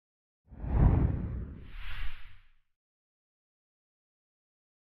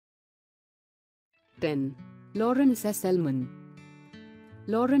10. Lawrence S. Ellman.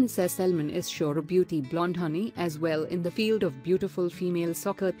 Lawrence S. Ellman is sure a beauty blonde honey as well in the field of beautiful female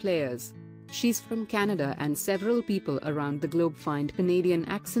soccer players. She's from Canada and several people around the globe find Canadian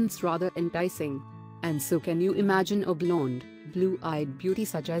accents rather enticing. And so can you imagine a blonde, blue-eyed beauty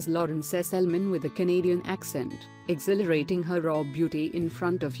such as Lawrence S. Ellman with a Canadian accent, exhilarating her raw beauty in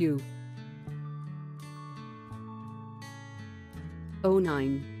front of you.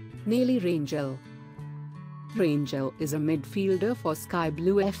 09. Nelly Rangel. Rangel is a midfielder for Sky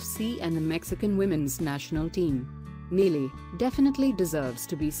Blue FC and the Mexican women's national team. Nelly definitely deserves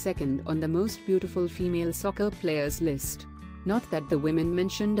to be second on the most beautiful female soccer players list. Not that the women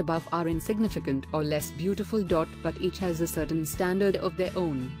mentioned above are insignificant or less beautiful, but each has a certain standard of their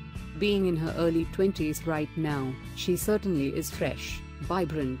own. Being in her early 20s right now, she certainly is fresh,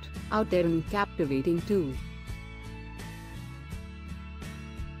 vibrant, out there and captivating too.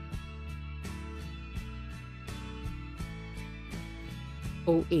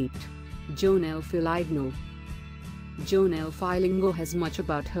 08. Jonelle Filigno. Jonelle Filigno has much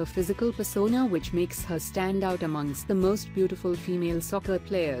about her physical persona which makes her stand out amongst the most beautiful female soccer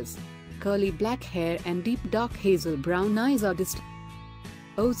players. Curly black hair and deep dark hazel brown eyes are distinct.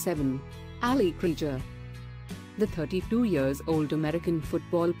 07. Ali Krieger. The 32-year-old American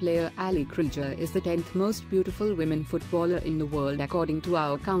football player Ali Krieger is the 10th most beautiful women footballer in the world according to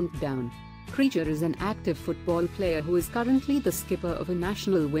our countdown. Krieger is an active football player who is currently the skipper of a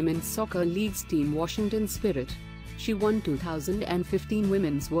National Women's Soccer League's team Washington Spirit. She won 2015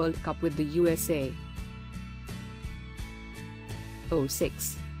 Women's World Cup with the USA.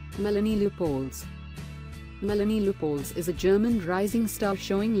 06. Melanie Leupolz. Melanie Leupolz is a German rising star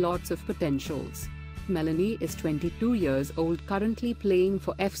showing lots of potentials. Melanie is 22 years old, currently playing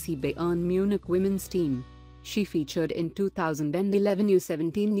for FC Bayern Munich women's team. She featured in 2011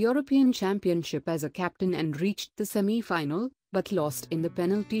 U17 European Championship as a captain and reached the semi-final, but lost in the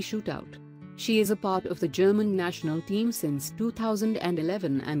penalty shootout. She is a part of the German national team since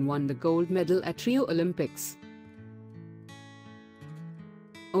 2011 and won the gold medal at Rio Olympics.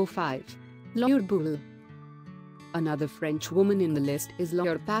 05. Laure Boule. Another French woman in the list is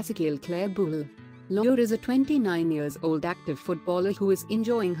Laure Pascal Claire Boule. Laure is a 29-year-old active footballer who is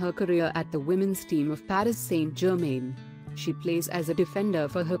enjoying her career at the women's team of Paris Saint-Germain. She plays as a defender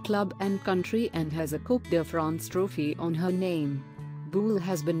for her club and country and has a Coupe de France trophy on her name. Boule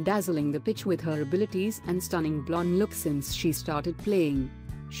has been dazzling the pitch with her abilities and stunning blonde look since she started playing.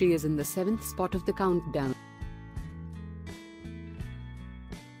 She is in the 7th spot of the countdown.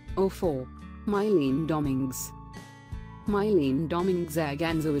 04. Mylene Domingues. Mylene Domingues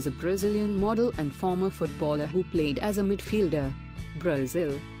Aganzo is a Brazilian model and former footballer who played as a midfielder.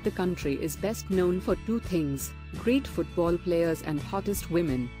 Brazil, the country, is best known for two things: great football players and hottest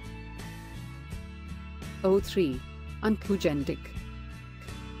women. 03. Anke Hugentic.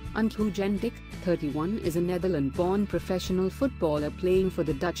 Anke Hugentic, 31, is a Netherlands-born professional footballer playing for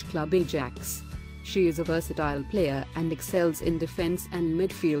the Dutch club Ajax. She is a versatile player and excels in defense and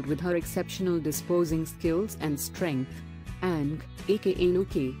midfield with her exceptional disposing skills and strength. Anke, aka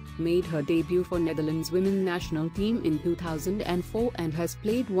Noki, made her debut for Netherlands women's national team in 2004 and has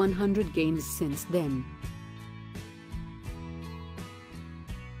played 100 games since then.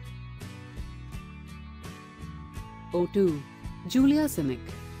 02. Julia Simic.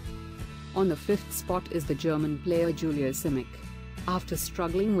 On the 5th spot is the German player Julia Simic. After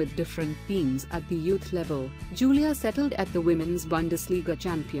struggling with different teams at the youth level, Julia settled at the Women's Bundesliga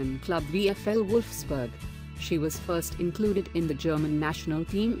champion club VfL Wolfsburg. She was first included in the German national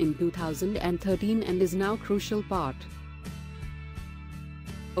team in 2013 and is now a crucial part.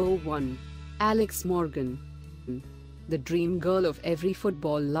 01. Alex Morgan. The dream girl of every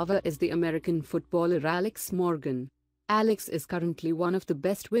football lover is the American footballer Alex Morgan. Alex is currently one of the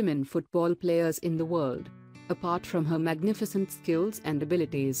best women football players in the world. Apart from her magnificent skills and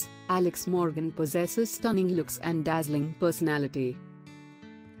abilities, Alex Morgan possesses stunning looks and dazzling personality.